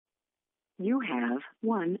You have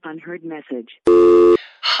one unheard message.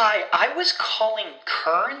 Hi, I was calling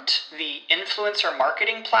Current, the influencer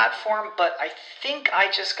marketing platform, but I think I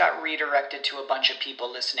just got redirected to a bunch of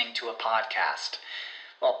people listening to a podcast.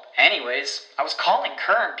 Well, anyways, I was calling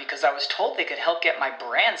Current because I was told they could help get my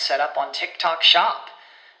brand set up on TikTok Shop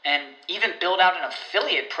and even build out an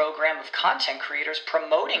affiliate program of content creators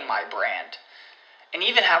promoting my brand. And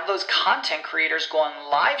even have those content creators go on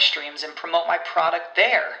live streams and promote my product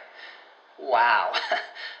there. Wow,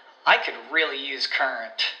 I could really use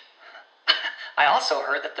Current. I also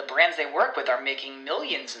heard that the brands they work with are making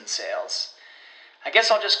millions in sales. I guess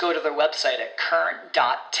I'll just go to their website at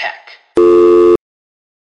current.tech.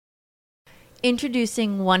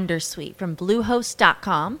 Introducing Wondersuite from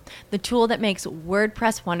Bluehost.com, the tool that makes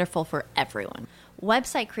WordPress wonderful for everyone.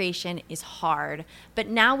 Website creation is hard, but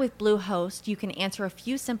now with Bluehost, you can answer a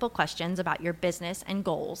few simple questions about your business and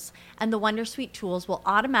goals, and the Wondersuite tools will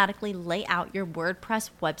automatically lay out your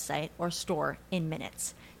WordPress website or store in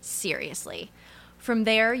minutes. Seriously. From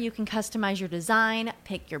there, you can customize your design,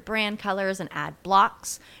 pick your brand colors, and add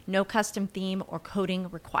blocks. No custom theme or coding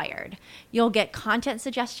required. You'll get content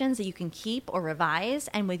suggestions that you can keep or revise,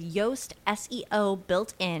 and with Yoast SEO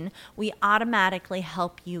built in, we automatically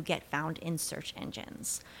help you get found in search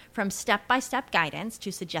engines. From step-by-step guidance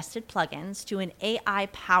to suggested plugins to an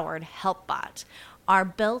AI-powered help bot, our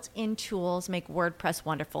built-in tools make WordPress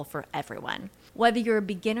wonderful for everyone. Whether you're a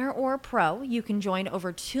beginner or a pro, you can join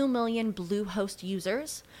over 2 million Bluehost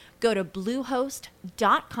users. Go to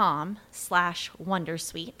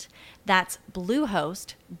bluehost.com/wondersuite. That's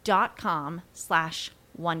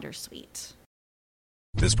bluehost.com/wondersuite.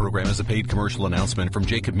 This program is a paid commercial announcement from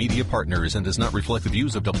Jacob Media Partners and does not reflect the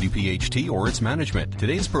views of WPHT or its management.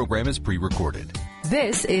 Today's program is pre-recorded.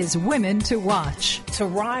 This is Women to Watch. To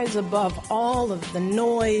rise above all of the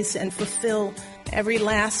noise and fulfill every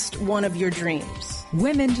last one of your dreams.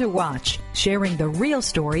 Women to Watch, sharing the real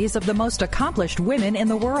stories of the most accomplished women in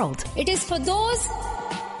the world. It is for those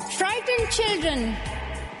frightened children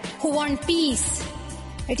who want peace.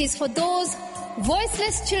 It is for those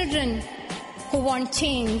voiceless children who want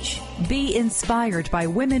change. Be inspired by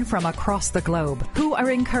women from across the globe who are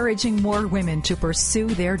encouraging more women to pursue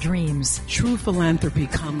their dreams. True philanthropy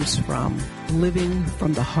comes from living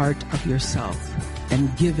from the heart of yourself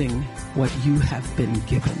and giving what you have been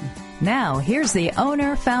given. Now, here's the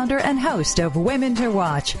owner, founder, and host of Women to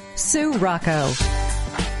Watch, Sue Rocco.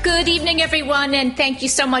 Good evening, everyone, and thank you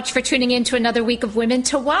so much for tuning in to another week of Women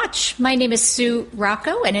to Watch. My name is Sue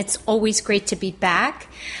Rocco, and it's always great to be back.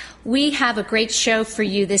 We have a great show for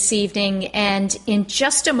you this evening, and in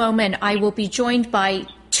just a moment, I will be joined by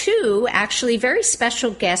two actually very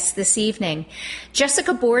special guests this evening,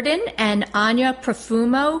 Jessica Borden and Anya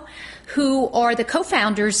Profumo, who are the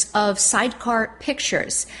co-founders of Sidecar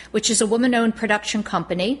Pictures, which is a woman-owned production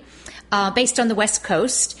company based on the West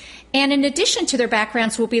Coast. And in addition to their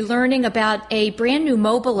backgrounds, we'll be learning about a brand new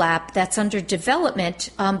mobile app that's under development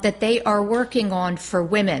that they are working on for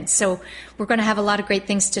women. So we're going to have a lot of great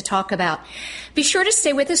things to talk about. Be sure to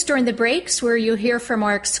stay with us during the breaks where you'll hear from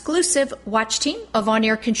our exclusive watch team of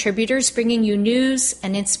on-air contributors bringing you news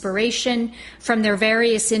and inspiration from their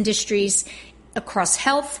various industries across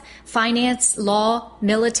health, finance, law,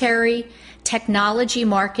 military, technology,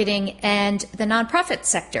 marketing, and the nonprofit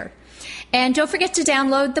sector. And don't forget to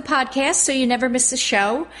download the podcast so you never miss a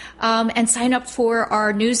show, and sign up for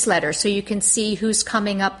our newsletter so you can see who's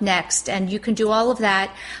coming up next. And you can do all of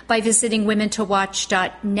that by visiting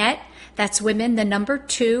womentowatch.net. That's women, the number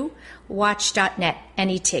 2, watch.net,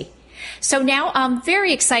 N-E-T. So now I'm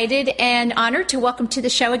very excited and honored to welcome to the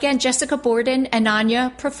show again Jessica Borden and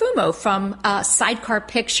Anya Profumo from Sidecar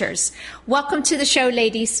Pictures. Welcome to the show,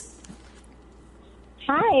 ladies.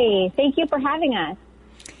 Hi, thank you for having us.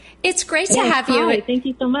 It's great to have you. Hi, thank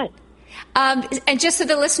you so much. And just so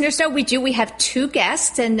the listeners know, we have two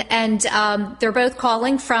guests, and they're both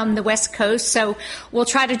calling from the West Coast, so we'll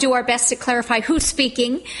try to do our best to clarify who's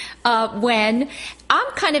speaking when.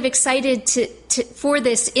 I'm kind of excited for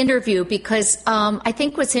this interview because I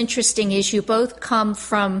think what's interesting is you both come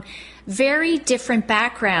from very different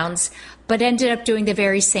backgrounds, but ended up doing the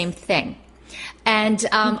very same thing. And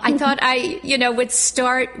I thought I would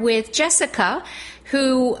start with Jessica,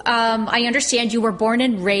 who I understand you were born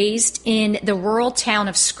and raised in the rural town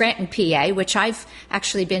of Scranton, PA, which I've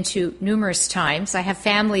actually been to numerous times. I have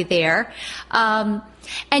family there. And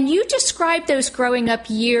you described those growing up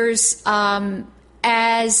years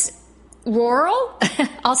as rural,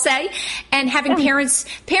 I'll say, and having parents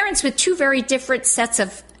with two very different sets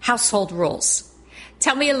of household rules.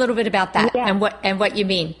 Tell me a little bit about that and what you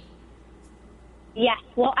mean. Yes.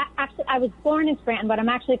 Well, I was born in Scranton, but I'm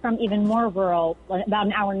actually from even more rural, about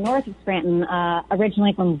an hour north of Scranton,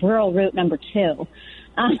 originally from rural route number 2.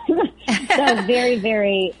 So very,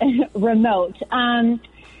 very remote.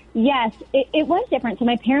 Yes, it was different. So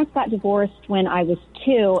my parents got divorced when I was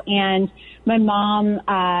 2, and my mom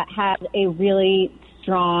had a really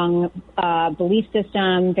strong belief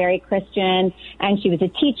system, very Christian, and she was a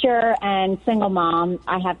teacher and single mom.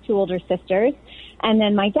 I have 2 older sisters. And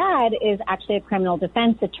then my dad is actually a criminal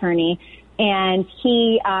defense attorney, and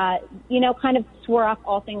he, kind of swore off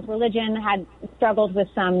all things religion, had struggled with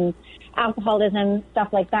some alcoholism, stuff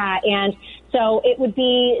like that. And so it would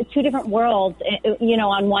be 2 different worlds.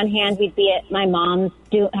 On one hand, we'd be at my mom's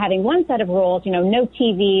having one set of rules, no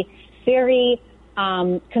TV, very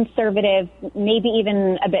conservative, maybe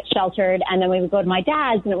even a bit sheltered. And then we would go to my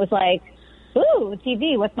dad's, and it was like, ooh,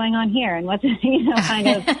 TV, what's going on here? And what's, kind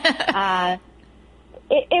of...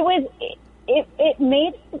 It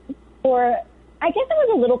made for, I guess it was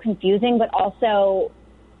a little confusing, but also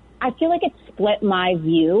I feel like it split my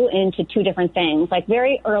view into 2 different things. Like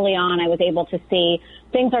very early on, I was able to see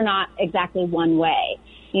things are not exactly one way.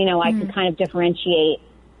 I could kind of differentiate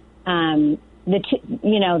the 2,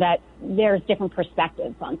 that there's different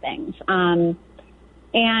perspectives on things. And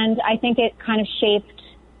I think it kind of shaped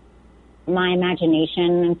my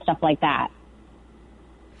imagination and stuff like that.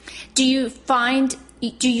 Do you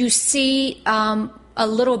see a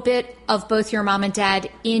little bit of both your mom and dad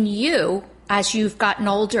in you as you've gotten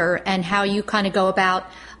older, and how you kind of go about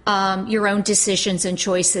your own decisions and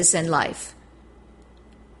choices in life?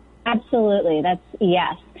 Absolutely.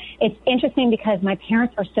 Yes. It's interesting because my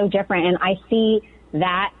parents are so different, and I see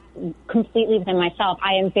that completely within myself.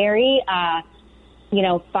 I am very,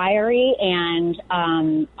 fiery and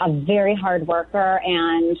a very hard worker,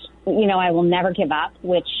 and, I will never give up,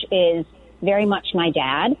 which is very much my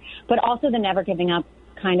dad, but also the never giving up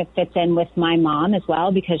kind of fits in with my mom as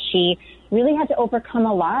well, because she really had to overcome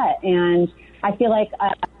a lot. And I feel like,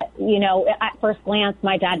 at first glance,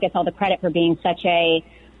 my dad gets all the credit for being such a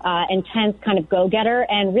intense kind of go-getter.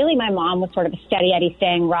 And really my mom was sort of a steady Eddie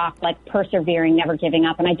staying rock, like persevering, never giving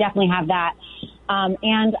up. And I definitely have that.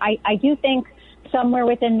 And I do think somewhere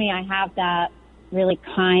within me, I have that really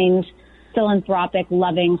kind, philanthropic,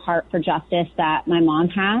 loving heart for justice that my mom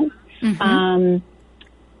has. Mm-hmm.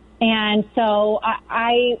 And so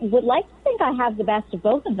I would like to think I have the best of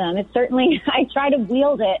both of them. It's certainly, I try to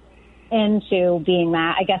wield it into being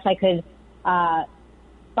that. I guess I could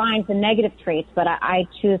find the negative traits, but I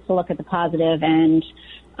choose to look at the positive and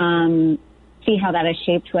see how that has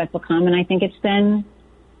shaped who I've become. And I think it's been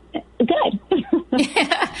good.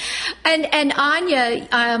 Yeah. And Anya,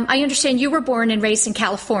 I understand you were born and raised in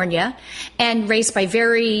California and raised by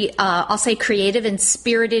very, I'll say, creative and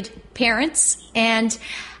spirited parents. And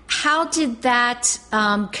how did that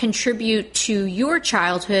contribute to your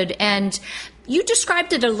childhood? And you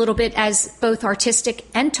described it a little bit as both artistic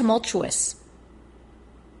and tumultuous.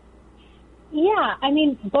 Yeah, I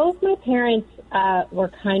mean, both my parents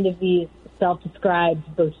were kind of these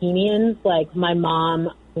self-described bohemians. Like, my mom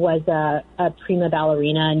was a prima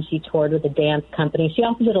ballerina, and she toured with a dance company. She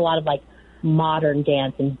also did a lot of, like, modern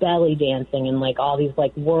dance and belly dancing and, like, all these,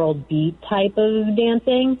 like, world beat type of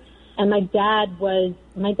dancing. And my dad was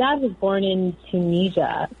born in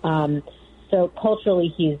Tunisia. So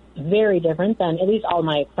culturally, he's very different than at least all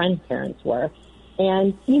my friends' parents were.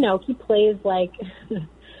 And, you know, he plays like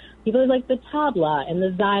the tabla and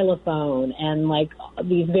the xylophone and like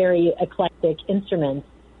these very eclectic instruments.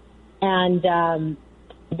 And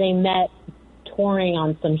they met touring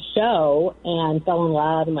on some show and fell in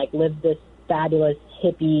love and like lived this fabulous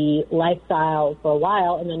hippie lifestyle for a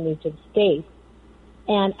while and then moved to the States.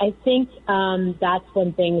 And I think that's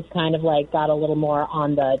when things kind of like got a little more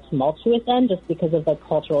on the tumultuous end just because of the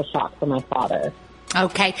cultural shock from my father.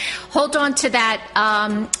 Okay. Hold on to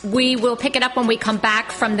that. We will pick it up when we come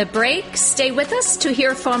back from the break. Stay with us to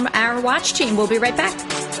hear from our watch team. We'll be right back.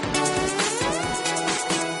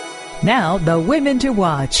 Now, the Women to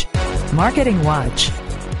Watch. Marketing Watch.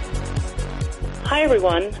 Hi,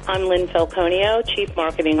 everyone. I'm Lynn Falconio, Chief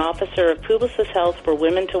Marketing Officer of Publicis Health for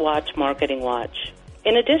Women to Watch Marketing Watch.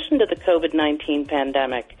 In addition to the COVID-19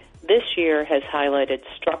 pandemic, this year has highlighted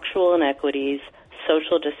structural inequities,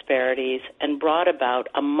 social disparities, and brought about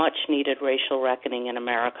a much-needed racial reckoning in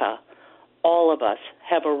America. All of us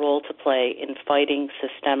have a role to play in fighting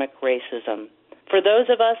systemic racism. For those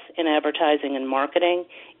of us in advertising and marketing,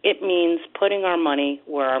 it means putting our money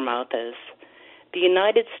where our mouth is. The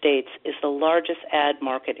United States is the largest ad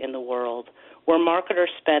market in the world, where marketers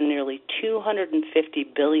spend nearly $250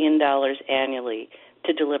 billion annually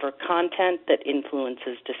to deliver content that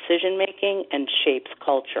influences decision-making and shapes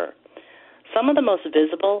culture. Some of the most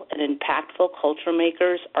visible and impactful culture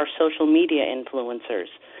makers are social media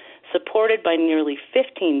influencers, supported by nearly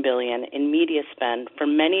 $15 billion in media spend for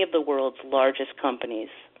many of the world's largest companies.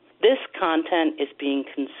 This content is being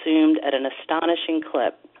consumed at an astonishing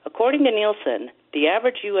clip. According to Nielsen, the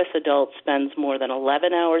average U.S. adult spends more than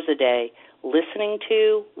 11 hours a day listening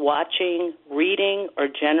to, watching, reading, or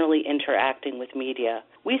generally interacting with media.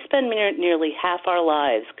 We spend nearly half our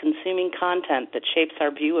lives consuming content that shapes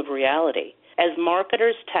our view of reality. As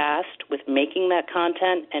marketers tasked with making that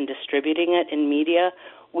content and distributing it in media,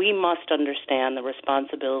 we must understand the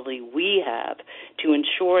responsibility we have to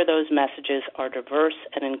ensure those messages are diverse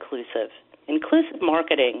and inclusive. Inclusive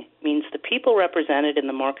marketing means the people represented in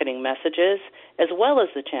the marketing messages, as well as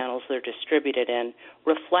the channels they're distributed in,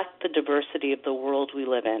 reflect the diversity of the world we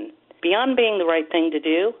live in. Beyond being the right thing to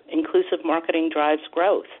do, inclusive marketing drives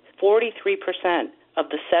growth. 43% of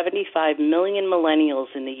the 75 million millennials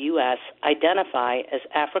in the U.S. identify as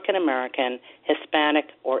African American, Hispanic,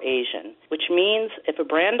 or Asian, which means if a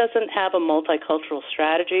brand doesn't have a multicultural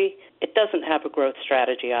strategy, it doesn't have a growth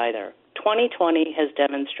strategy either. 2020 has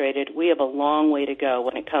demonstrated we have a long way to go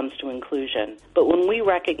when it comes to inclusion. But when we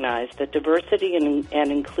recognize that diversity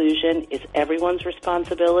and inclusion is everyone's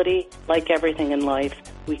responsibility, like everything in life,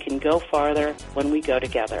 we can go farther when we go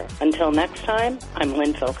together. Until next time, I'm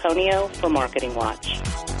Lynn Falconio for Marketing Watch.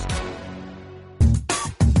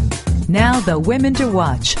 Now the Women to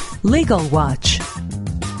Watch, Legal Watch.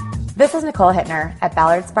 This is Nicole Hittner at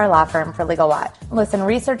Ballard Spahr Law Firm for Legal Watch. Listen,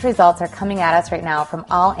 research results are coming at us right now from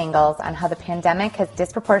all angles on how the pandemic has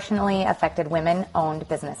disproportionately affected women-owned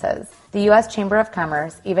businesses. The U.S. Chamber of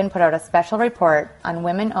Commerce even put out a special report on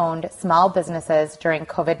women-owned small businesses during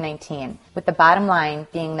COVID-19, with the bottom line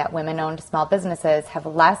being that women-owned small businesses have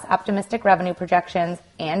less optimistic revenue projections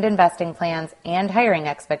and investing plans and hiring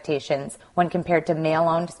expectations when compared to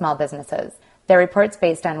male-owned small businesses. Their report's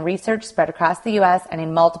based on research spread across the U.S. and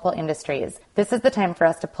in multiple industries. This is the time for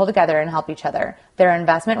us to pull together and help each other. There are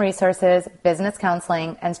investment resources, business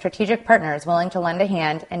counseling, and strategic partners willing to lend a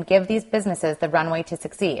hand and give these businesses the runway to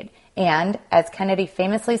succeed. And, as Kennedy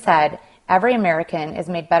famously said, every American is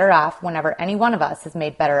made better off whenever any one of us is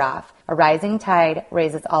made better off. A rising tide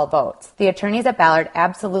raises all boats. The attorneys at Ballard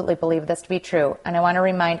absolutely believe this to be true, and I want to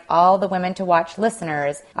remind all the Women to Watch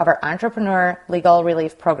listeners of our Entrepreneur Legal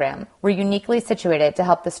Relief Program. We're uniquely situated to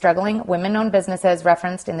help the struggling women-owned businesses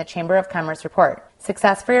referenced in the Chamber of Commerce report.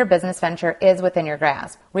 Success for your business venture is within your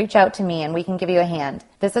grasp. Reach out to me and we can give you a hand.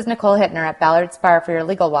 This is Nicole Hittner at Ballard Spahr for your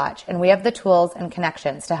Legal Watch, and we have the tools and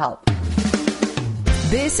connections to help.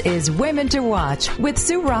 This is Women to Watch with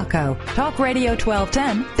Sue Rocco, Talk Radio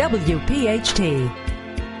 1210, WPHT.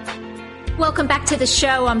 Welcome back to the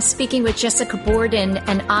show. I'm speaking with Jessica Borden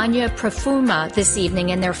and Anya Profuma this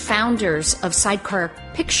evening, and they're founders of Sidecar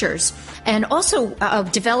Pictures, and also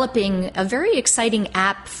developing a very exciting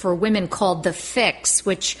app for women called The Fix,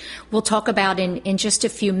 which we'll talk about in just a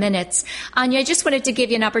few minutes. Anya, I just wanted to give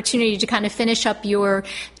you an opportunity to kind of finish up your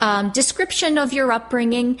description of your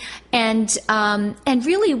upbringing and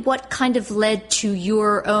really what kind of led to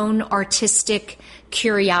your own artistic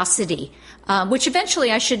curiosity. Which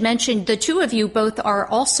eventually, I should mention, the two of you both are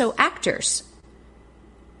also actors.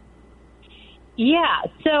 Yeah,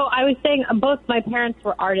 so I was saying both my parents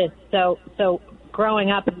were artists, so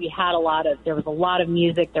growing up there was a lot of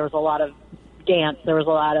music, there was a lot of dance, there was a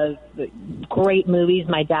lot of great movies.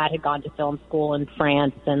 My dad had gone to film school in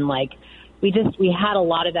France, and we had a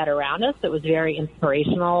lot of that around us that was very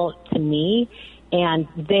inspirational to me, and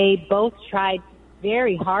they both tried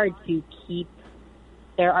very hard to keep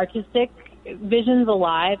their artistic visions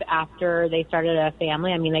alive after they started a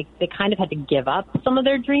family. I mean, they kind of had to give up some of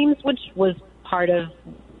their dreams, which was part of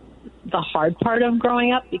the hard part of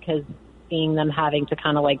growing up, because seeing them having to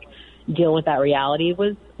kind of deal with that reality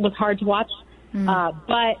was hard to watch.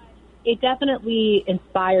 But it definitely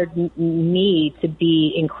inspired me to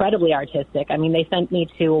be incredibly artistic. I mean, they sent me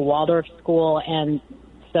to a Waldorf school, and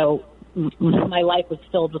so my life was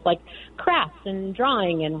filled with crafts and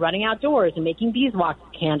drawing and running outdoors and making beeswax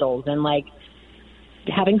candles and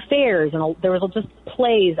having fairs, and there was just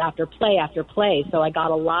plays after play after play. So I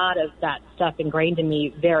got a lot of that stuff ingrained in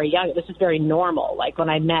me very young. This was very normal. When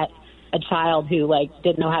I met a child who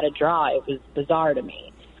didn't know how to draw, it was bizarre to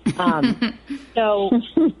me. So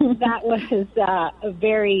that was a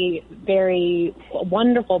very, very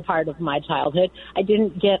wonderful part of my childhood. I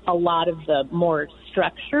didn't get a lot of the more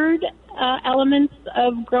structured elements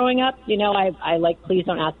of growing up. I please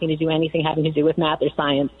don't ask me to do anything having to do with math or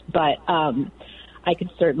science, but I could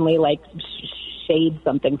certainly shade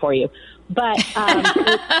something for you. But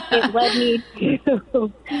it led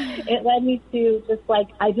me to just like,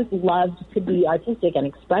 I just loved to be artistic and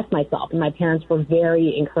express myself. And my parents were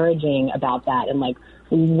very encouraging about that, and like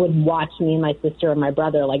would watch me and my sister and my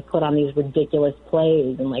brother like put on these ridiculous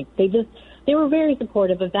plays, and like they were very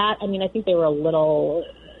supportive of that. I mean, I think they were a little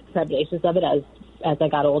trepidatious of it as I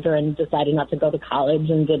got older and decided not to go to college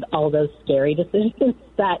and did all those scary decisions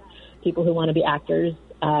that people who want to be actors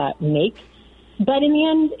make. But in the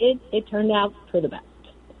end, it turned out for the best.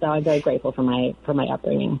 So I'm very grateful for my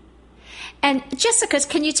upbringing. And Jessica,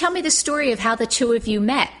 can you tell me the story of how the two of you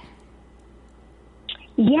met?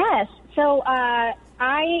 Yes. So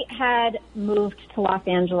I had moved to Los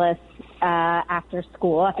Angeles after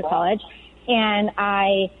college, and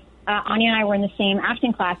Anya and I were in the same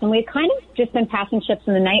acting class, and we had kind of just been passing ships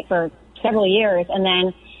in the night for several years. And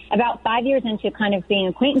then about 5 years into kind of being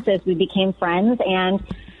acquaintances, we became friends and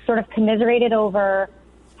sort of commiserated over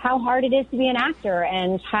how hard it is to be an actor,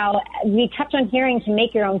 and how we kept on hearing to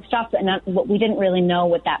make your own stuff, and we didn't really know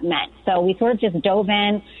what that meant. So we sort of just dove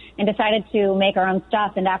in and decided to make our own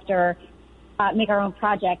stuff, and after make our own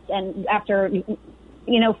projects. And after,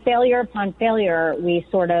 failure upon failure, we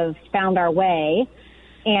sort of found our way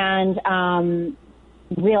and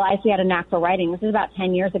realized we had a knack for writing. This is about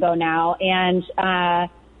 10 years ago now. And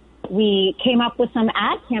we came up with some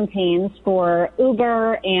ad campaigns for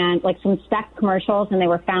Uber and like some spec commercials, and they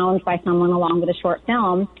were found by someone along with a short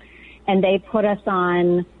film. And they put us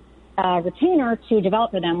on a retainer to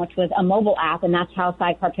develop for them, which was a mobile app. And that's how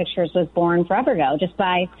Sidecar Pictures was born forever ago, just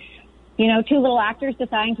by two little actors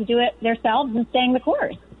deciding to do it themselves and staying the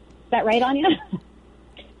course. Is that right, Anya?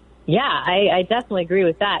 Yeah, I definitely agree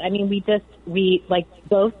with that. I mean, we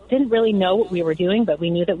both didn't really know what we were doing, but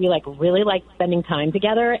we knew that we really liked spending time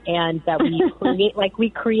together, and that we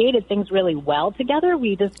created things really well together.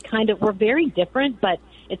 We just we're very different, but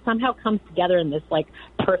it somehow comes together in this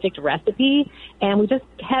perfect recipe, and we just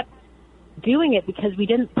kept doing it because we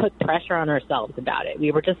didn't put pressure on ourselves about it.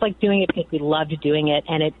 We were just doing it because we loved doing it,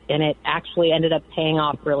 and it actually ended up paying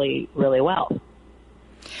off really, really well.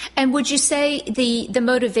 And would you say the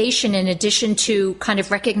motivation, in addition to kind of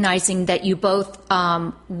recognizing that you both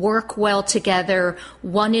work well together,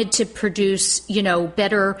 wanted to produce,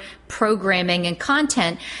 better programming and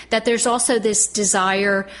content, that there's also this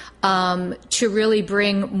desire to really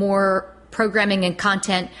bring more programming and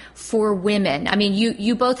content for women? I mean,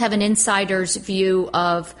 you both have an insider's view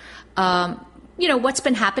of, what's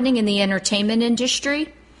been happening in the entertainment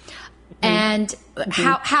industry. And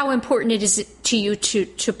how important it is to you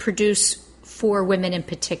to produce for women in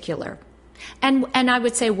particular, and I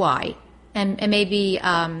would say why, and maybe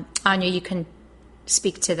Anya, you can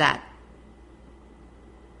speak to that.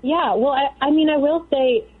 Yeah, well, I will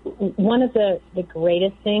say one of the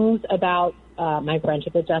greatest things about my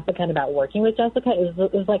friendship with Jessica and about working with Jessica is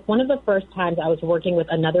it was one of the first times I was working with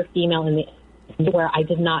another female in the where I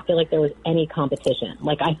did not feel like there was any competition.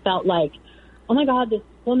 I felt like, oh my God, this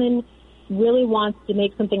woman really wants to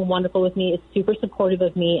make something wonderful with me, is super supportive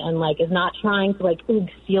of me, and is not trying to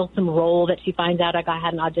steal some role that she finds out I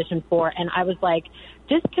had an audition for. And I was like,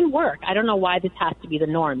 this can work. I don't know why this has to be the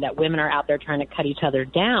norm, that women are out there trying to cut each other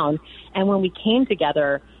down. And when we came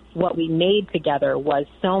together, what we made together was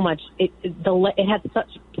so much, it had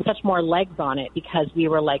such more legs on it, because we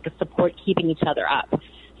were a support, keeping each other up.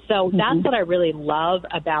 So that's what I really love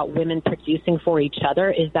about women producing for each other,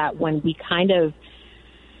 is that when we kind of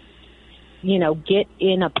get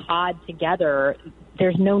in a pod together,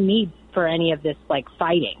 there's no need for any of this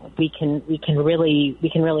fighting. We can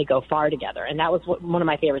really go far together. And that was one of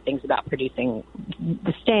my favorite things about producing,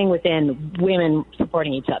 staying within women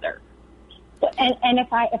supporting each other. And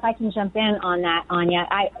if I can jump in on that, Anya,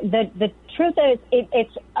 the truth is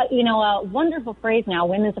it's a wonderful phrase now,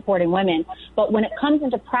 women supporting women. But when it comes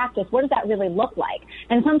into practice, what does that really look like?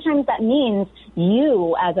 And sometimes that means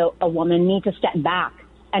you as a woman need to step back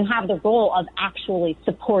and have the role of actually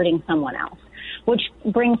supporting someone else, which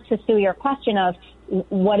brings to Sue your question of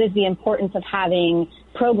what is the importance of having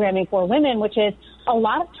programming for women, which is a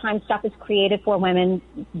lot of times stuff is created for women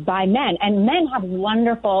by men, and men have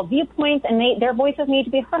wonderful viewpoints and their voices need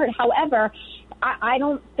to be heard. However, I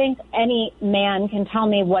don't think any man can tell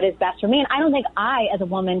me what is best for me, and I don't think I, as a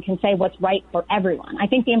woman, can say what's right for everyone. I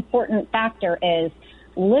think the important factor is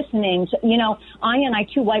listening to, Anya and I,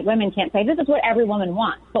 two white women, can't say this is what every woman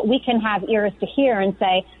wants, but we can have ears to hear and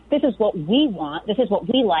say, this is what we want, this is what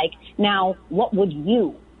we like. Now, what would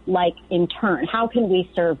you like in turn? How can we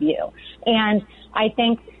serve you? And I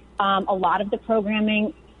think a lot of the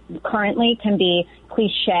programming currently can be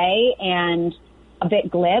cliche and a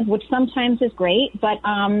bit glib, which sometimes is great, but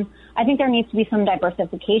I think there needs to be some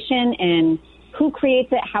diversification in who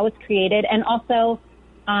creates it, how it's created, and also,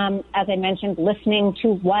 as I mentioned, listening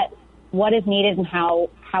to what is needed and how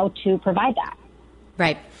to provide that.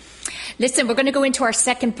 Right. Listen, we're going to go into our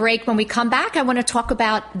second break. When we come back, I want to talk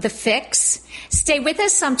about The Fix. Stay with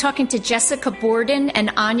us. I'm talking to Jessica Borden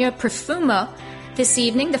and Anya Perfuma this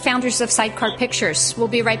evening, the founders of Sidecar Pictures. We'll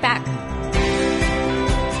be right back.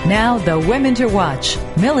 Now, the Women to Watch,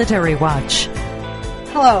 Military Watch.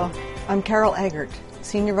 Hello, I'm Carol Eggert,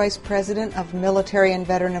 Senior Vice President of Military and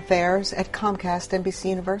Veteran Affairs at Comcast NBC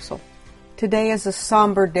Universal. Today is a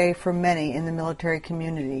somber day for many in the military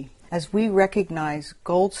community as we recognize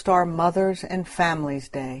Gold Star Mothers and Families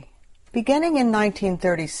Day. Beginning in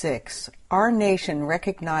 1936, our nation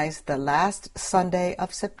recognized the last Sunday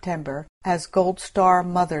of September as Gold Star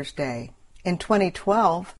Mother's Day. In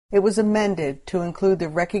 2012, it was amended to include the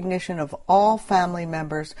recognition of all family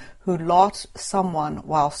members who lost someone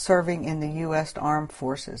while serving in the U.S. Armed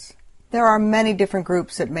Forces. There are many different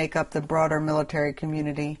groups that make up the broader military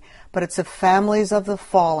community, but it's the families of the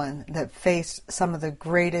fallen that face some of the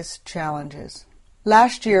greatest challenges.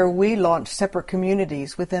 Last year, we launched separate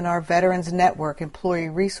communities within our Veterans Network Employee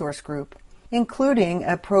Resource Group, including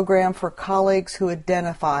a program for colleagues who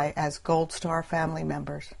identify as Gold Star family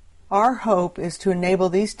members. Our hope is to enable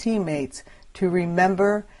these teammates to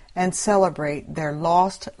remember and celebrate their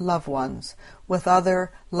lost loved ones with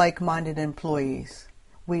other like-minded employees.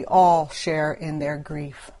 We all share in their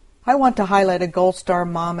grief. I want to highlight a Gold Star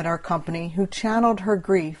mom at our company who channeled her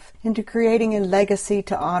grief into creating a legacy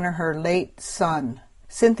to honor her late son.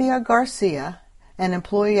 Cynthia Garcia, an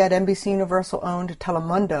employee at NBC Universal-owned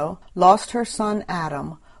Telemundo, lost her son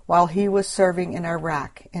Adam while he was serving in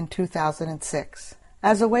Iraq in 2006.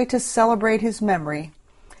 As a way to celebrate his memory,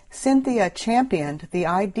 Cynthia championed the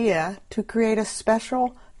idea to create a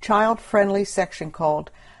special child-friendly section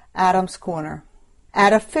called Adam's Corner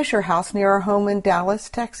at a Fisher House near our home in Dallas,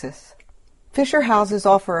 Texas. Fisher Houses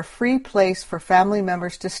offer a free place for family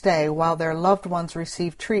members to stay while their loved ones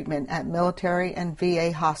receive treatment at military and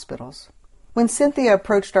VA hospitals. When Cynthia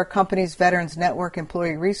approached our company's Veterans Network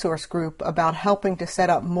Employee Resource Group about helping to set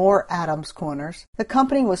up more Adams Corners, the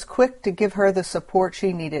company was quick to give her the support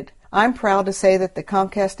she needed. I'm proud to say that the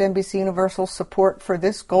Comcast NBC Universal support for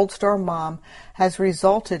this Gold Star mom has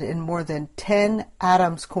resulted in more than 10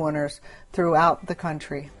 Adams Corners throughout the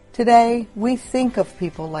country. Today, we think of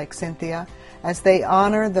people like Cynthia as they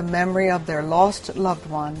honor the memory of their lost loved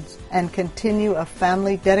ones and continue a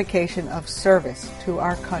family dedication of service to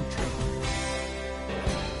our country.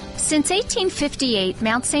 Since 1858,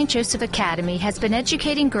 Mount St. Joseph Academy has been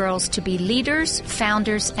educating girls to be leaders,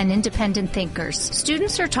 founders, and independent thinkers.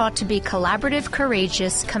 Students are taught to be collaborative,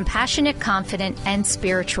 courageous, compassionate, confident, and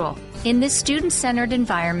spiritual. In this student-centered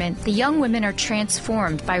environment, the young women are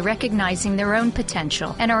transformed by recognizing their own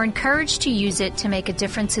potential and are encouraged to use it to make a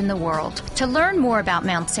difference in the world. To learn more about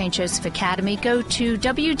Mount St. Joseph Academy, go to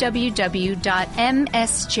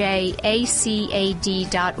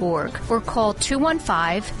www.msjacad.org or call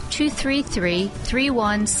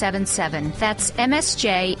 215-233-3177. That's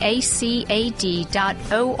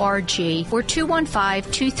msjacad.org or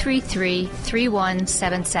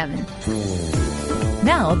 215-233-3177.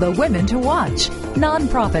 Now, the Women to Watch,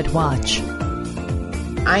 Nonprofit Watch.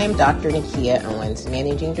 I am Dr. Nakia Owens,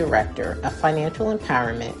 Managing Director of Financial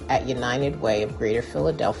Empowerment at United Way of Greater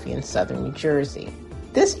Philadelphia and Southern New Jersey.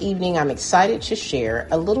 This evening, I'm excited to share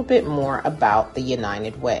a little bit more about the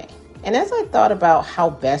United Way. And as I thought about how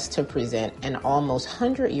best to present an almost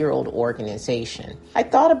 100-year-old organization, I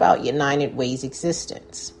thought about United Way's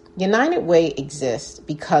existence. United Way exists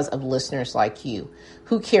because of listeners like you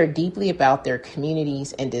who care deeply about their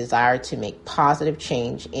communities and desire to make positive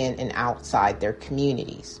change in and outside their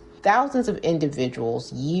communities. Thousands of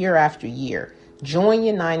individuals, year after year, join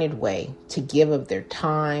United Way to give of their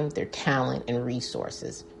time, their talent, and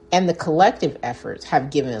resources. And the collective efforts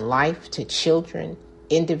have given life to children,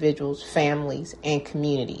 individuals, families, and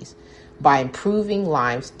communities by improving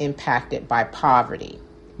lives impacted by poverty.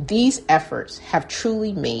 These efforts have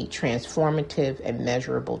truly made transformative and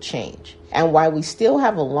measurable change. And while we still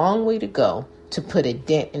have a long way to go to put a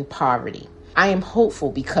dent in poverty, I am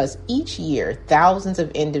hopeful because each year thousands of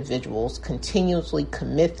individuals continuously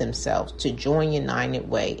commit themselves to join United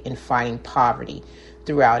Way in fighting poverty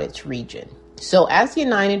throughout its region. So as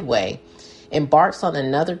United Way embarks on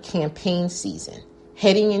another campaign season,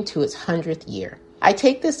 heading into its 100th year, I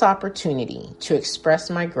take this opportunity to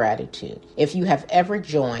express my gratitude if you have ever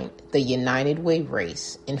joined the United Way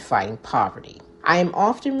race in fighting poverty. I am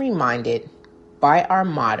often reminded by our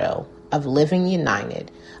motto, of Living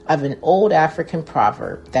United of an old African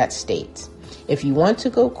proverb that states, if you want to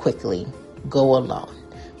go quickly, go alone.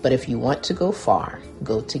 But if you want to go far,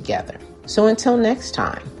 go together. So until next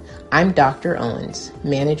time, I'm Dr. Owens,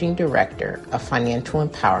 Managing Director of Financial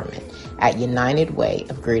Empowerment at United Way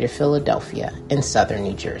of Greater Philadelphia in Southern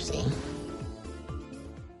New Jersey.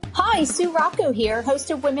 Hi, Sue Rocco here,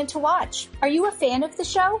 host of Women to Watch. Are you a fan of the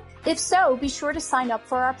show? If so, be sure to sign up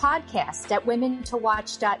for our podcast at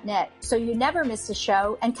womentowatch.net so you never miss a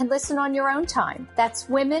show and can listen on your own time. That's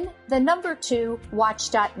watch.net,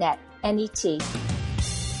 N-E-T.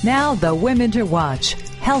 Now the Women to Watch,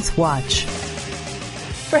 Health Watch.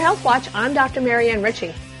 For Health Watch, I'm Dr. Marianne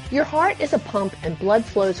Ritchie. Your heart is a pump and blood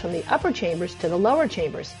flows from the upper chambers to the lower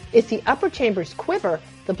chambers. If the upper chambers quiver,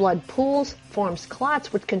 the blood pools, forms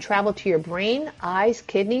clots which can travel to your brain, eyes,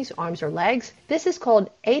 kidneys, arms, or legs. This is called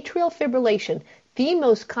atrial fibrillation, the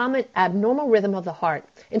most common abnormal rhythm of the heart.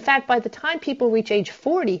 In fact, by the time people reach age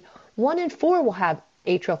 40, 1 in 4 will have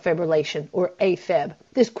atrial fibrillation, or AFib.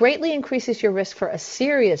 This greatly increases your risk for a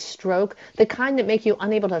serious stroke, the kind that make you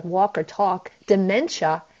unable to walk or talk,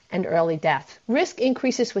 dementia, and early death. Risk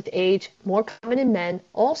increases with age, more common in men,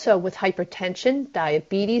 also with hypertension,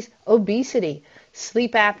 diabetes, obesity,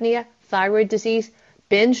 sleep apnea, thyroid disease,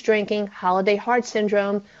 binge drinking, holiday heart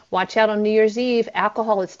syndrome. Watch out on New Year's Eve.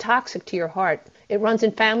 Alcohol is toxic to your heart. It runs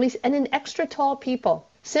in families and in extra tall people.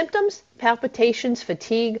 Symptoms: palpitations,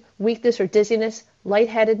 fatigue, weakness or dizziness,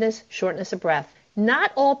 lightheadedness, shortness of breath.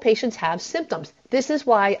 Not all patients have symptoms. This is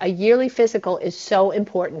why a yearly physical is so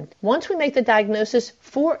important. Once we make the diagnosis,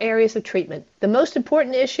 4 areas of treatment. The most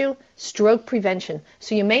important issue, stroke prevention.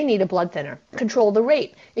 So you may need a blood thinner. Control the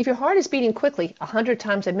rate. If your heart is beating quickly, 100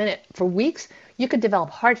 times a minute for weeks, you could develop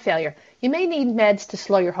heart failure. You may need meds to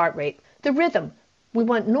slow your heart rate. The rhythm. We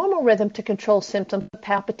want normal rhythm to control symptoms,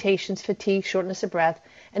 palpitations, fatigue, shortness of breath.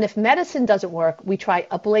 And if medicine doesn't work, we try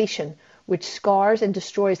ablation, which scars and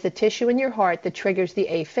destroys the tissue in your heart that triggers the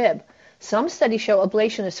AFib. Some studies show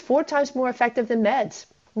ablation is 4 times more effective than meds.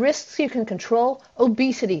 Risks you can control: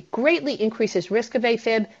 obesity greatly increases risk of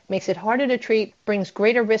AFib, makes it harder to treat, brings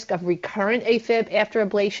greater risk of recurrent AFib after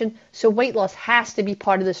ablation, so weight loss has to be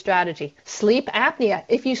part of the strategy. Sleep apnea.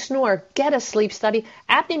 If you snore, get a sleep study.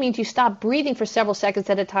 Apnea means you stop breathing for several seconds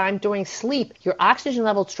at a time during sleep. Your oxygen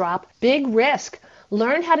levels drop. Big risk.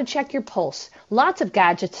 Learn how to check your pulse. Lots of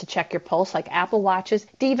gadgets to check your pulse, like Apple Watches.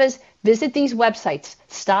 Divas, visit these websites,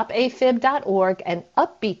 stopafib.org and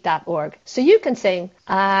upbeat.org, so you can sing,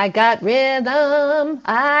 I got rhythm,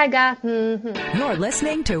 I got... You're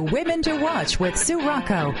listening to Women to Watch with Sue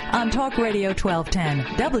Rocco on Talk Radio 1210,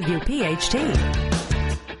 WPHT.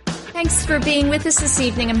 Thanks for being with us this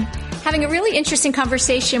evening. I'm having a really interesting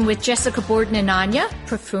conversation with Jessica Borden and Anya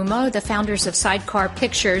Profumo, the founders of Sidecar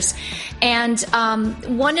Pictures. And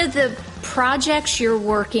one of the projects you're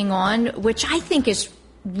working on, which I think is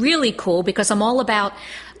really cool because I'm all about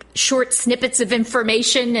short snippets of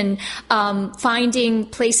information and finding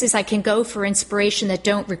places I can go for inspiration that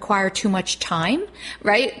don't require too much time,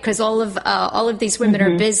 right? Because all of these women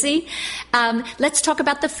are busy. Let's talk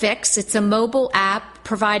about The Fix. It's a mobile app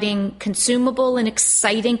providing consumable and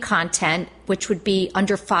exciting content, which would be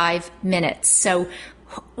under 5 minutes. So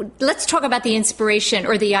let's talk about the inspiration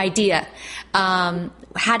or the idea.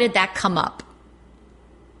 How did that come up?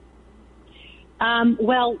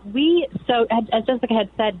 Well, as Jessica had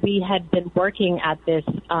said, we had been working at this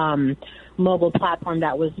mobile platform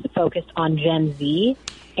that was focused on Gen Z,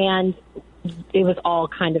 and it was all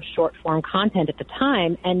kind of short form content at the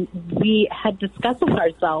time. And we had discussed with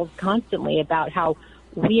ourselves constantly about how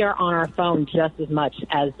we are on our phone just as much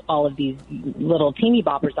as all of these little teeny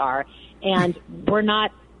boppers are, and we're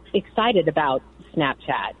not excited about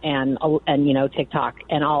Snapchat and TikTok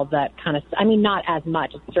and all that kind of stuff. I mean, not as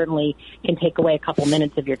much. It certainly can take away a couple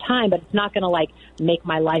minutes of your time, but it's not going to make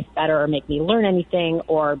my life better or make me learn anything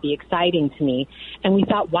or be exciting to me. And we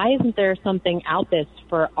thought, why isn't there something out this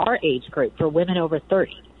for our age group, for women over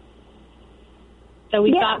 30? So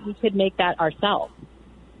we thought we could make that ourselves.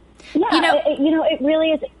 Yeah, it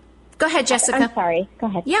really is. Go ahead, Jessica. I'm sorry. Go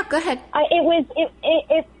ahead. Yeah, go ahead.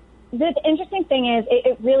 The interesting thing is,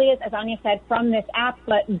 it really is, as Anya said, from this app,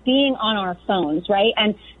 but being on our phones, right?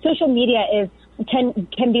 And social media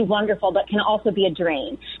can be wonderful, but can also be a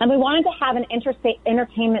drain. And we wanted to have an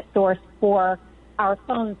entertainment source for our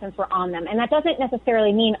phones since we're on them. And that doesn't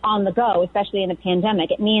necessarily mean on the go, especially in a pandemic.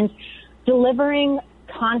 It means delivering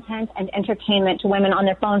content and entertainment to women on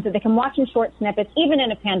their phones that they can watch in short snippets, even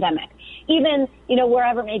in a pandemic, even,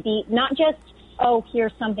 wherever it may be, not just, oh,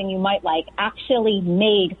 here's something you might like, actually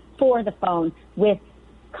made for the phone with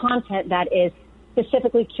content that is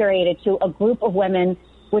specifically curated to a group of women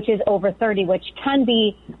which is over 30, which can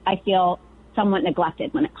be, I feel, somewhat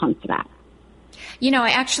neglected when it comes to that. You know, I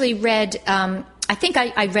actually read, I think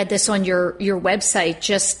I read this on your website,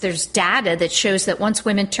 just there's data that shows that once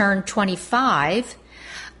women turn 25,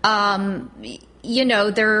 you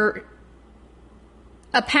know, they're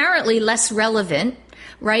apparently less relevant,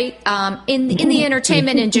 right? In the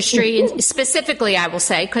entertainment industry, and specifically, I will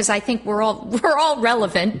say, because I think we're all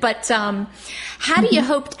relevant. But how do you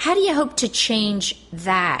hope to change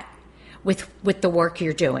that with the work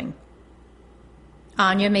you're doing?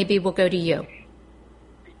 Anya, maybe we'll go to you.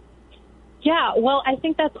 Yeah, well, I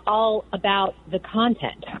think that's all about the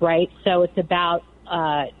content, right? So it's about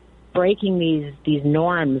breaking these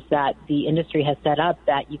norms that the industry has set up,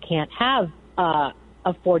 that you can't have a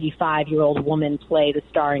 45-year-old woman play the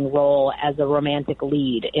starring role as a romantic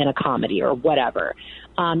lead in a comedy or whatever.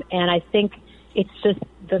 And I think it's just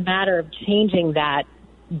the matter of changing that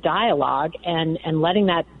dialogue and letting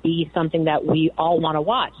that be something that we all want to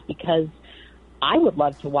watch, because I would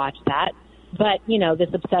love to watch that. But, you know, this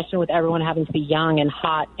obsession with everyone having to be young and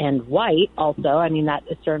hot and white also, I mean, that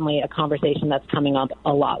is certainly a conversation that's coming up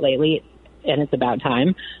a lot lately, and it's about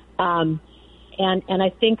time. And I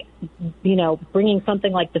think, you know, bringing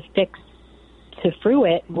something like The Fix to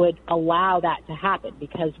Fruit would allow that to happen,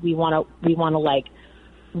 because we want to like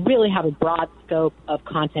really have a broad scope of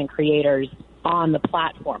content creators on the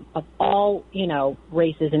platform of all, you know,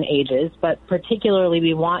 races and ages, but particularly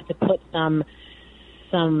we want to put some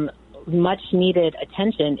much needed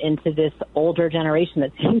attention into this older generation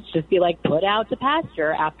that seems to just be like put out to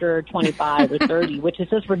pasture after 25 or 30, which is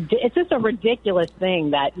it's just a ridiculous thing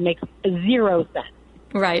that makes zero sense.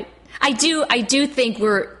 Right. I do think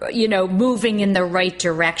we're, you know, moving in the right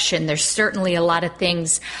direction. There's certainly a lot of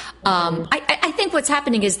things. I think what's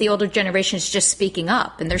happening is the older generation is just speaking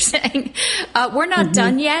up, and they're saying, we're not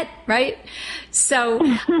done yet, right? So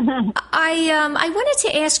I wanted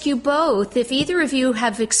to ask you both if either of you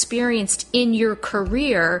have experienced in your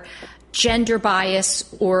career gender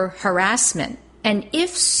bias or harassment. And if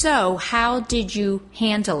so, how did you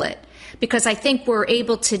handle it? Because I think we're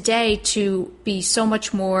able today to be so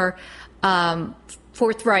much more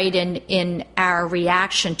forthright in our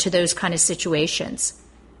reaction to those kind of situations.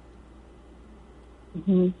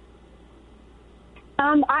 Mm-hmm.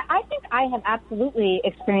 I think I have absolutely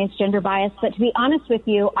experienced gender bias, but to be honest with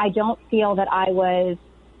you, I don't feel that I was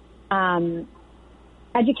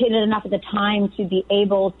educated enough at the time to be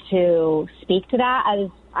able to speak to that.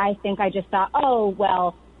 I think I just thought, oh,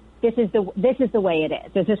 well, this is the way it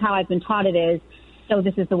is. This is how I've been taught it is, so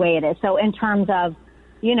this is the way it is. So in terms of,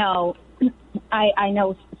 you know, I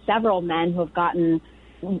know several men who have gotten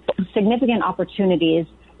significant opportunities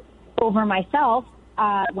over myself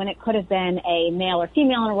when it could have been a male or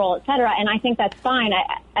female in a role, et cetera. And I think that's fine.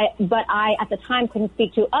 But I, at the time, couldn't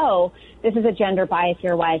speak to, oh, this is a gender bias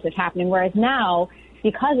here. Why is this happening? Whereas now,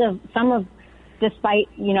 because of despite,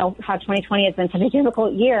 you know, how 2020 has been such a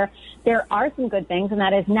difficult year, there are some good things. And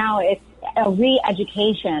that is now it's a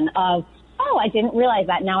re-education of, oh, I didn't realize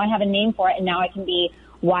that. Now I have a name for it. And now I can be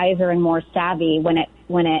wiser and more savvy when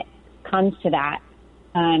it comes to that.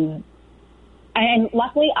 And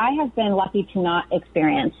luckily, I have been lucky to not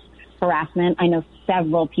experience harassment. I know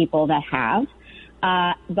several people that have,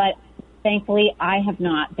 but thankfully, I have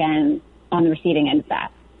not been on the receiving end of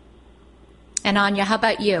that. And Anya, how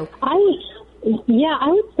about you? I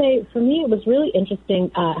would say for me, it was really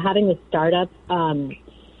interesting having this startup.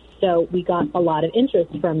 So we got a lot of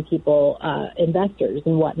interest from people, investors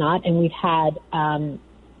and whatnot, and we've had,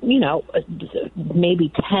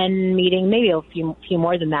 maybe 10 meetings, maybe a few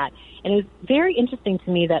more than that. And it was very interesting to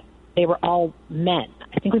me that they were all men.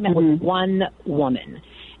 I think we met with one woman.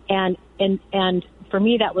 And for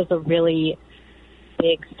me, that was a really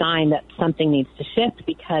big sign that something needs to shift,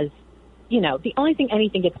 because, you know, the only thing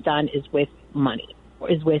anything gets done is with money,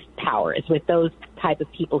 is with power, is with those type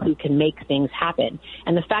of people who can make things happen.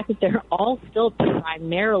 And the fact that they're all still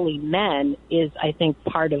primarily men is, I think,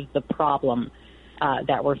 part of the problem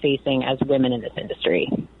that we're facing as women in this industry.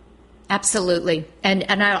 Absolutely. And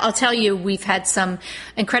I'll tell you, we've had some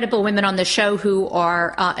incredible women on the show who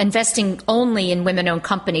are investing only in women-owned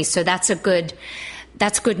companies. So that's good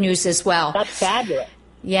news as well. That's fabulous.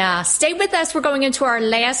 Yeah. Stay with us. We're going into our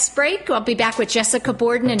last break. I'll be back with Jessica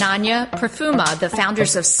Borden and Anya Perfuma, the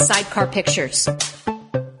founders of Sidecar Pictures.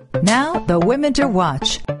 Now, the Women to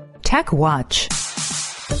Watch. Tech Watch.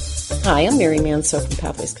 Hi, I'm Mary Manso from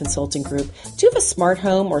Pathways Consulting Group. Do you have a smart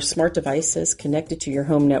home or smart devices connected to your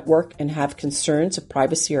home network and have concerns of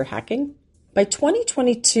privacy or hacking? By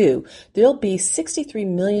 2022, there'll be 63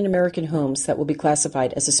 million American homes that will be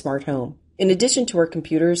classified as a smart home. In addition to our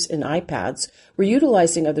computers and iPads, we're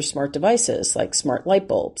utilizing other smart devices like smart light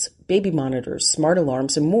bulbs, baby monitors, smart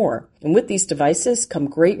alarms, and more. And with these devices come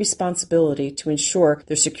great responsibility to ensure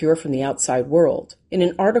they're secure from the outside world. In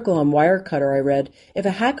an article on Wirecutter, I read, if a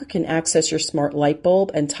hacker can access your smart light bulb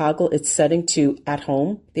and toggle its setting to at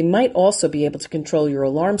home, they might also be able to control your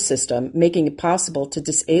alarm system, making it possible to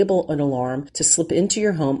disable an alarm to slip into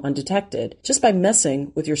your home undetected just by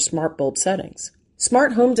messing with your smart bulb settings.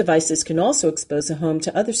 Smart home devices can also expose a home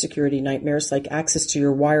to other security nightmares like access to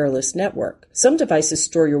your wireless network. Some devices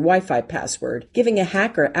store your Wi-Fi password, giving a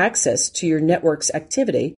hacker access to your network's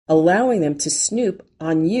activity, allowing them to snoop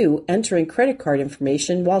on you entering credit card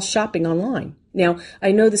information while shopping online. Now,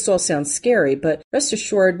 I know this all sounds scary, but rest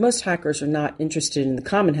assured most hackers are not interested in the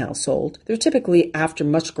common household. They're typically after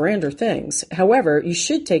much grander things. However, you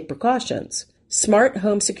should take precautions. Smart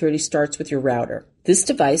home security starts with your router. This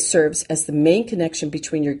device serves as the main connection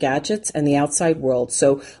between your gadgets and the outside world,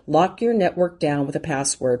 so lock your network down with a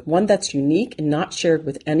password, one that's unique and not shared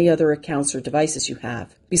with any other accounts or devices you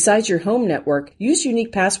have. Besides your home network, use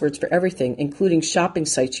unique passwords for everything, including shopping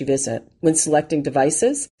sites you visit. When selecting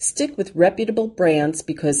devices, stick with reputable brands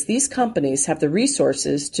because these companies have the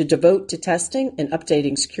resources to devote to testing and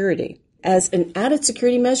updating security. As an added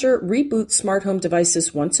security measure, reboot smart home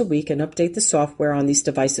devices once a week and update the software on these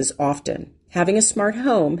devices often. Having a smart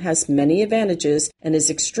home has many advantages and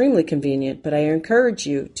is extremely convenient, but I encourage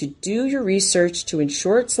you to do your research to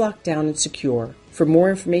ensure it's locked down and secure. For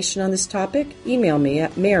more information on this topic, email me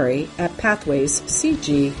at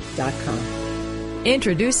mary@pathwayscg.com.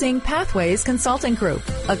 Introducing Pathways Consulting Group,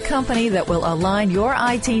 a company that will align your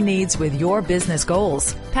IT needs with your business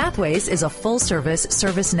goals. Pathways is a full-service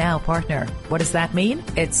ServiceNow partner. What does that mean?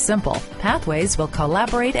 It's simple. Pathways will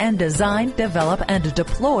collaborate and design, develop, and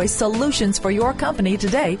deploy solutions for your company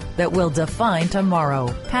today that will define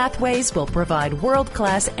tomorrow. Pathways will provide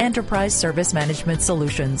world-class enterprise service management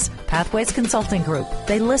solutions. Pathways Consulting Group.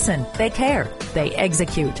 They listen, they care, they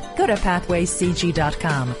execute. Go to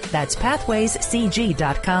pathwayscg.com. That's pathwayscg.com.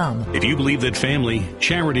 If you believe that family,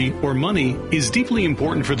 charity, or money is deeply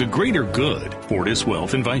important for the greater good, Fortis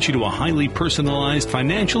Wealth invites you to a highly personalized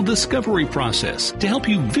financial discovery process to help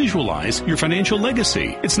you visualize your financial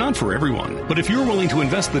legacy. It's not for everyone, but if you're willing to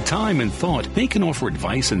invest the time and thought, they can offer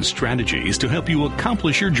advice and strategies to help you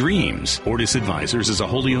accomplish your dreams. Fortis Advisors is a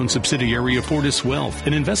wholly owned subsidiary of Fortis Wealth,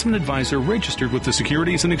 an investment advisor registered with the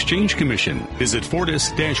Securities and Exchange Commission. Visit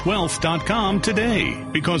fortis-wealth.com today,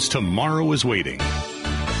 because tomorrow is waiting.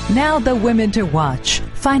 Now the women to watch.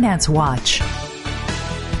 Finance Watch.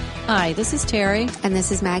 Hi, this is Terry. And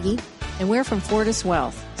this is Maggie. And we're from Fortis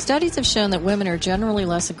Wealth. Studies have shown that women are generally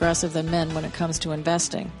less aggressive than men when it comes to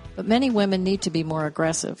investing. But many women need to be more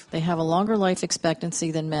aggressive. They have a longer life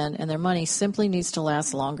expectancy than men, and their money simply needs to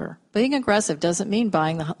last longer. Being aggressive doesn't mean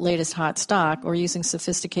buying the latest hot stock or using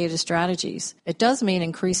sophisticated strategies. It does mean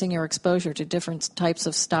increasing your exposure to different types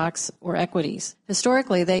of stocks or equities.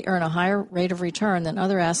 Historically, they earn a higher rate of return than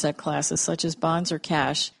other asset classes such as bonds or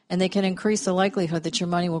cash, and they can increase the likelihood that your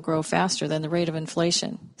money will grow faster than the rate of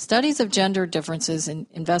inflation. Studies of gender differences in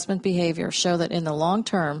investment behavior show that in the long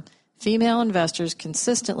term, female investors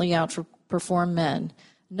consistently outperform men,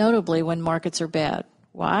 notably when markets are bad.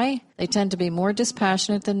 Why? They tend to be more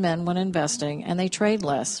dispassionate than men when investing, and they trade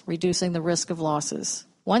less, reducing the risk of losses.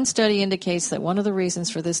 One study indicates that one of the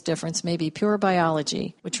reasons for this difference may be pure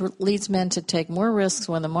biology, which leads men to take more risks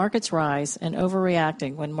when the markets rise and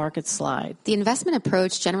overreacting when markets slide. The investment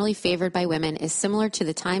approach generally favored by women is similar to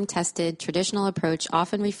the time-tested traditional approach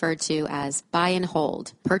often referred to as buy and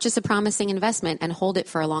hold. Purchase a promising investment and hold it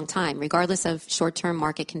for a long time, regardless of short-term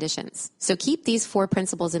market conditions. So keep these 4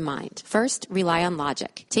 principles in mind. First, rely on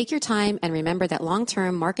logic. Take your time and remember that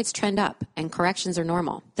long-term markets trend up and corrections are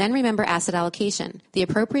normal. Then remember asset allocation.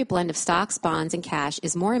 The appropriate blend of stocks, bonds, and cash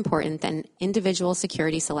is more important than individual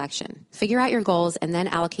security selection. Figure out your goals and then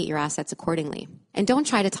allocate your assets accordingly. And don't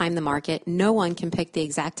try to time the market. No one can pick the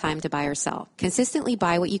exact time to buy or sell. Consistently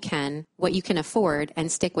buy what you can afford,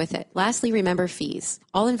 and stick with it. Lastly, remember fees.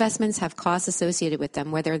 All investments have costs associated with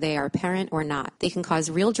them, whether they are apparent or not. They can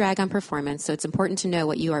cause real drag on performance, so it's important to know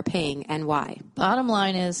what you are paying and why. Bottom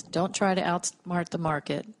line is, don't try to outsmart the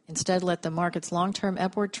market. Instead, let the market's long-term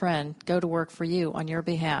upward trend go to work for you on your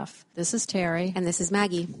behalf. This is Terry. And this is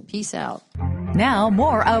Maggie. Peace out. Now,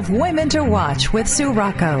 more of Women to Watch with Sue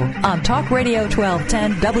Rocco on Talk Radio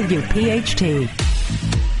 1210 WPHT.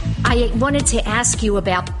 I wanted to ask you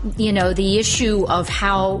about, the issue of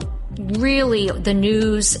how really the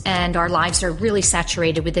news and our lives are really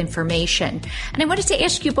saturated with information. And I wanted to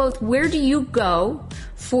ask you both, where do you go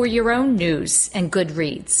for your own news and good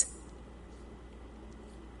reads?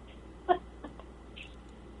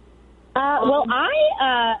 Well,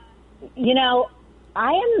 I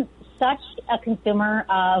am such a consumer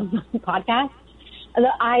of podcasts.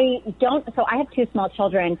 I have 2 small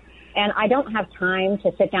children, and I don't have time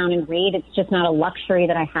to sit down and read. It's just not a luxury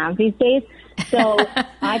that I have these days. So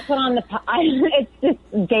I put on it's just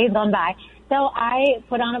days gone by. So I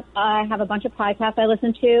have a bunch of podcasts I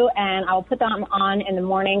listen to, and I'll put them on in the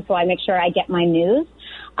morning so I make sure I get my news.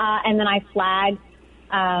 And then I flag.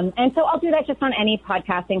 And so I'll do that just on any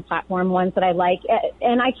podcasting platform, ones that I like.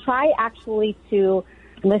 And I try actually to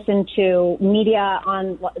listen to media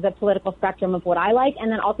on the political spectrum of what I like,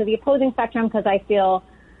 and then also the opposing spectrum, because I feel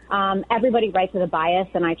everybody writes with a bias,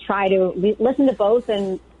 and I try to listen to both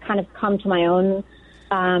and kind of come to my own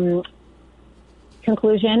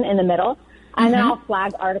conclusion in the middle. And then I'll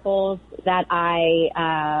flag articles that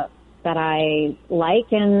I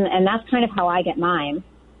like, and that's kind of how I get mine.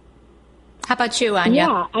 How about you, Anya?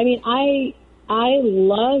 Yeah, I mean, I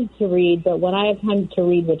love to read, but when I have time to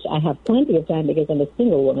read, which I have plenty of time because I'm a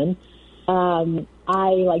single woman, I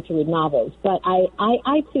like to read novels. But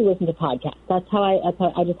I too listen to podcasts. That's how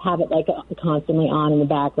I just have it like constantly on in the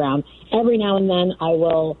background. Every now and then I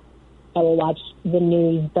will watch the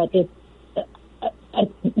news, but it's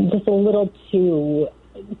just a little too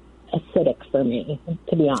acidic for me,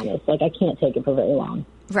 to be honest. Like, I can't take it for very long.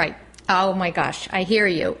 Right. Oh my gosh, I hear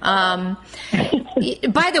you. By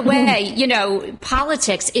the way,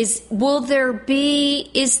 politics is there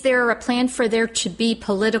a plan for there to be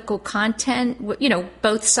political content,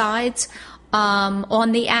 both sides,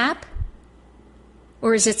 on the app?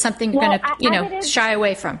 Or is it something you're going to, shy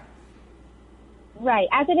away from? Right.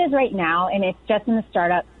 As it is right now, and it's just in the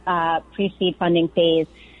startup pre-seed funding phase,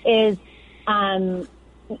 is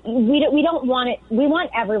we don't want it. We want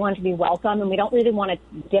everyone to be welcome, and we don't really want to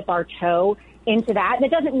dip our toe into that. That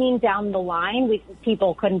doesn't mean down the line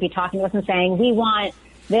people couldn't be talking to us and saying we want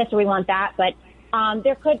this or we want that. But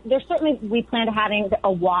there's certainly, we plan to having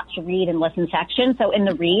a watch, read, and listen section. So in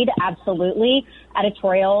the read, absolutely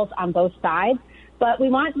editorials on both sides. But we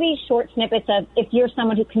want it to be short snippets of, if you're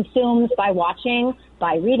someone who consumes by watching,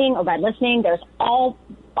 by reading, or by listening, there's all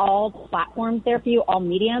platforms there for you, all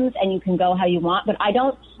mediums, and you can go how you want. But I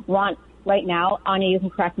don't want right now, Anya, you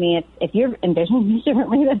can correct me if you're envisioning this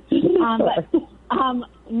differently.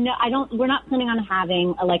 No, I don't. We're not planning on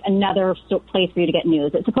having another place for you to get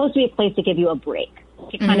news. It's supposed to be a place to give you a break,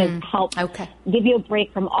 to kind of help give you a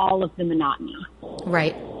break from all of the monotony.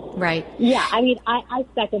 Right. Yeah, I mean, I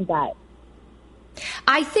second that.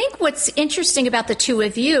 I think what's interesting about the two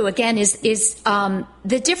of you, again, is the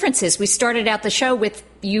differences. We started out the show with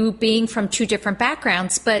you being from two different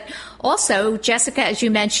backgrounds, but also, Jessica, as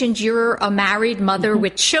you mentioned, you're a married mother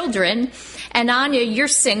with children, and Anya, you're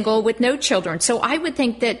single with no children. So I would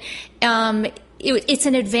think that it's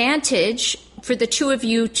an advantage for the two of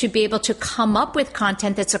you to be able to come up with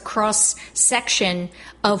content that's a cross-section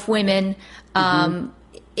of women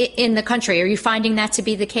in the country. Are you finding that to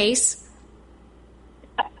be the case?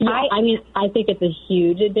 Yeah, I think it's a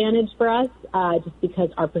huge advantage for us, just because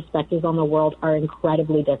our perspectives on the world are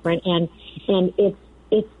incredibly different, and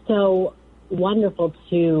it's so wonderful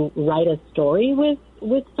to write a story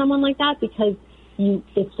with someone like that, because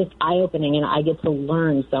it's just eye opening, and I get to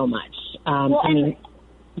learn so much.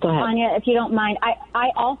 Go ahead, Anya, if you don't mind. I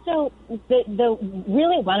also the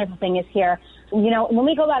really wonderful thing is here. When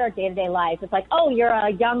we go about our day-to-day lives, it's like, oh, you're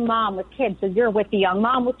a young mom with kids, so you're with the young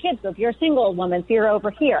mom with kids. So if you're a single woman, so you're over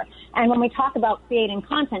here. And when we talk about creating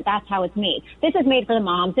content, that's how it's made. This is made for the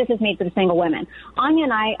moms. This is made for the single women. Anya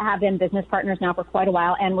and I have been business partners now for quite a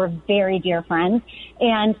while, and we're very dear friends.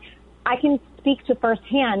 And I can speak to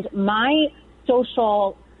firsthand, my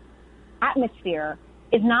social atmosphere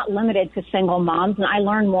is not limited to single moms, and I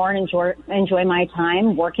learn more and enjoy my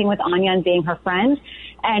time working with Anya and being her friend.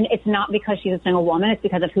 And it's not because she's a single woman, it's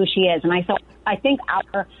because of who she is. And I think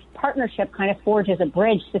our partnership kind of forges a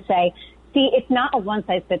bridge to say, see, it's not a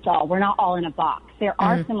one-size-fits-all. We're not all in a box. There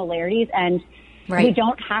are similarities, and we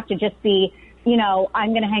don't have to just be, I'm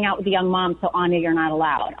going to hang out with the young mom, so Anya, you're not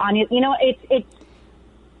allowed. Anya,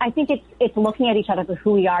 I think it's looking at each other for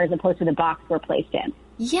who we are as opposed to the box we're placed in.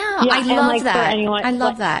 Yeah, I love that. I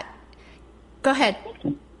love that. Go ahead.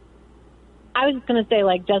 I was just going to say,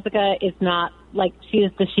 Jessica is not, she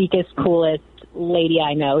is the chicest, coolest lady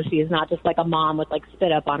I know. She is not just a mom with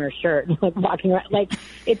spit up on her shirt and walking around.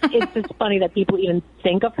 It's just funny that people even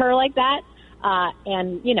think of her like that.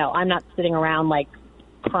 And I'm not sitting around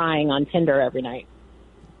crying on Tinder every night.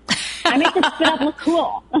 I make the spit up look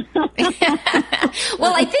cool.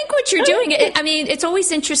 Well, I think what you're doing, I mean, it's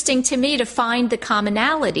always interesting to me to find the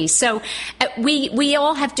commonality. So we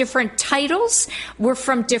all have different titles. We're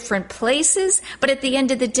from different places. But at the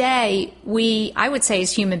end of the day, I would say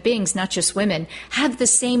as human beings, not just women, have the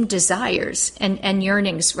same desires and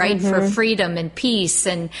yearnings, right? Mm-hmm. For freedom and peace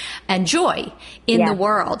and joy in the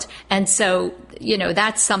world. And so,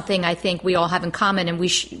 that's something I think we all have in common, and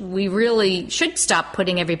we really should stop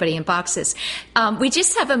putting everybody in boxes. We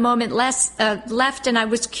just have a moment left, and I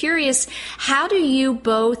was curious, how do you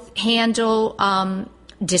both handle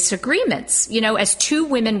disagreements? As two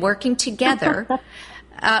women working together,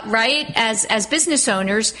 right? As business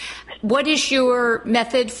owners, what is your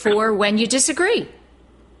method for when you disagree?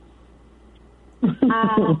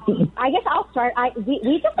 I guess I'll start.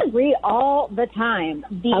 We disagree all the time.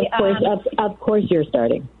 Of course you're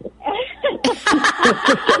starting.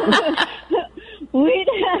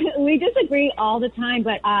 We disagree all the time,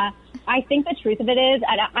 but I think the truth of it is,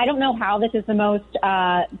 I don't know how this is the most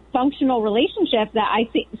functional relationship that I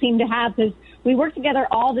seem to have, because we work together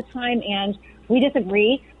all the time and we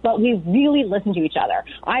disagree, but we really listen to each other.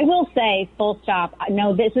 I will say, full stop,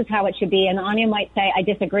 no, this is how it should be. And Anya might say, I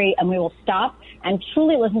disagree, and we will stop and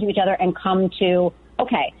truly listen to each other and come to,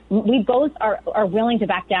 okay, we both are willing to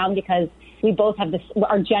back down because we both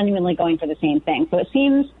are genuinely going for the same thing. So it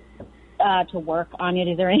seems to work. Anya,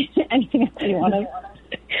 is there anything else you want to?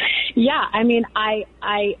 Yeah, I mean, I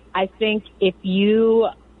think if you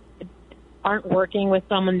aren't working with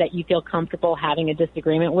someone that you feel comfortable having a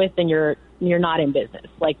disagreement with, then you're not in business.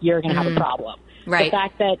 Like, you're going to have a problem. Right. The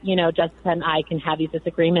fact that, Jessica and I can have these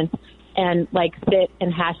disagreements and sit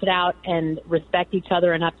and hash it out and respect each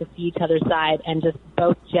other enough to see each other's side and just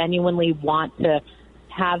both genuinely want to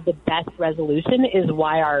have the best resolution is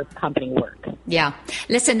why our company works. Yeah.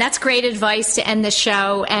 Listen, that's great advice to end the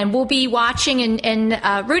show, and we'll be watching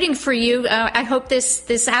and rooting for you. I hope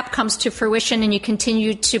this app comes to fruition and you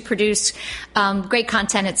continue to produce great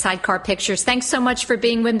content at Sidecar Pictures. Thanks so much for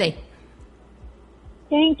being with me.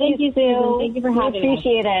 Thank you, Sue. Thank you for having us.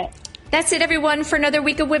 Appreciate it. That's it, everyone, for another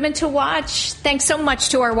week of Women to Watch. Thanks so much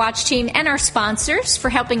to our watch team and our sponsors for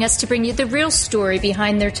helping us to bring you the real story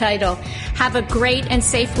behind their title. Have a great and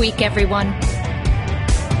safe week, everyone.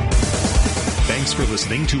 Thanks for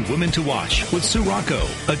listening to Women to Watch with Sue Rocco,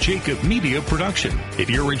 a Jacob Media production. If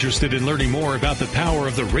you're interested in learning more about the power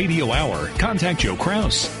of the radio hour, contact Joe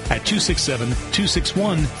Kraus at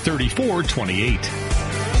 267-261-3428.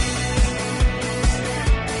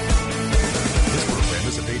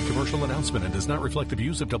 Commercial announcement and does not reflect the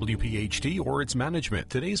views of WPHT or its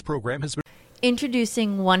management. Today's program has been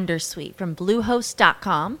Introducing Wondersuite from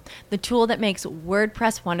Bluehost.com, the tool that makes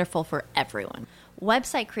WordPress wonderful for everyone.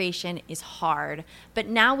 Website creation is hard, but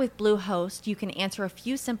now with Bluehost, you can answer a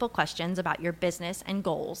few simple questions about your business and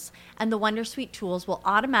goals, and the Wondersuite tools will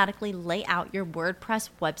automatically lay out your WordPress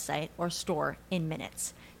website or store in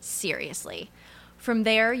minutes. Seriously. From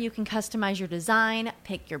there, you can customize your design,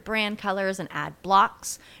 pick your brand colors, and add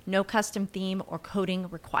blocks. No custom theme or coding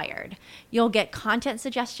required. You'll get content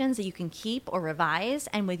suggestions that you can keep or revise,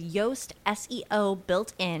 and with Yoast SEO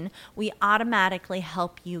built in, we automatically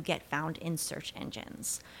help you get found in search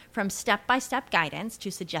engines. From step-by-step guidance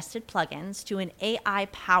to suggested plugins to an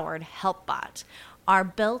AI-powered help bot, our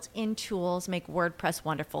built-in tools make WordPress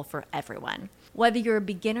wonderful for everyone. Whether you're a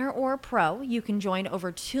beginner or a pro, you can join over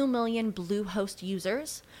 2 million Bluehost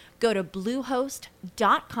users. Go to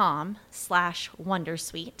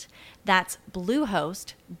bluehost.com/wondersuite. That's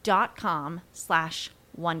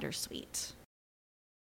bluehost.com/wondersuite.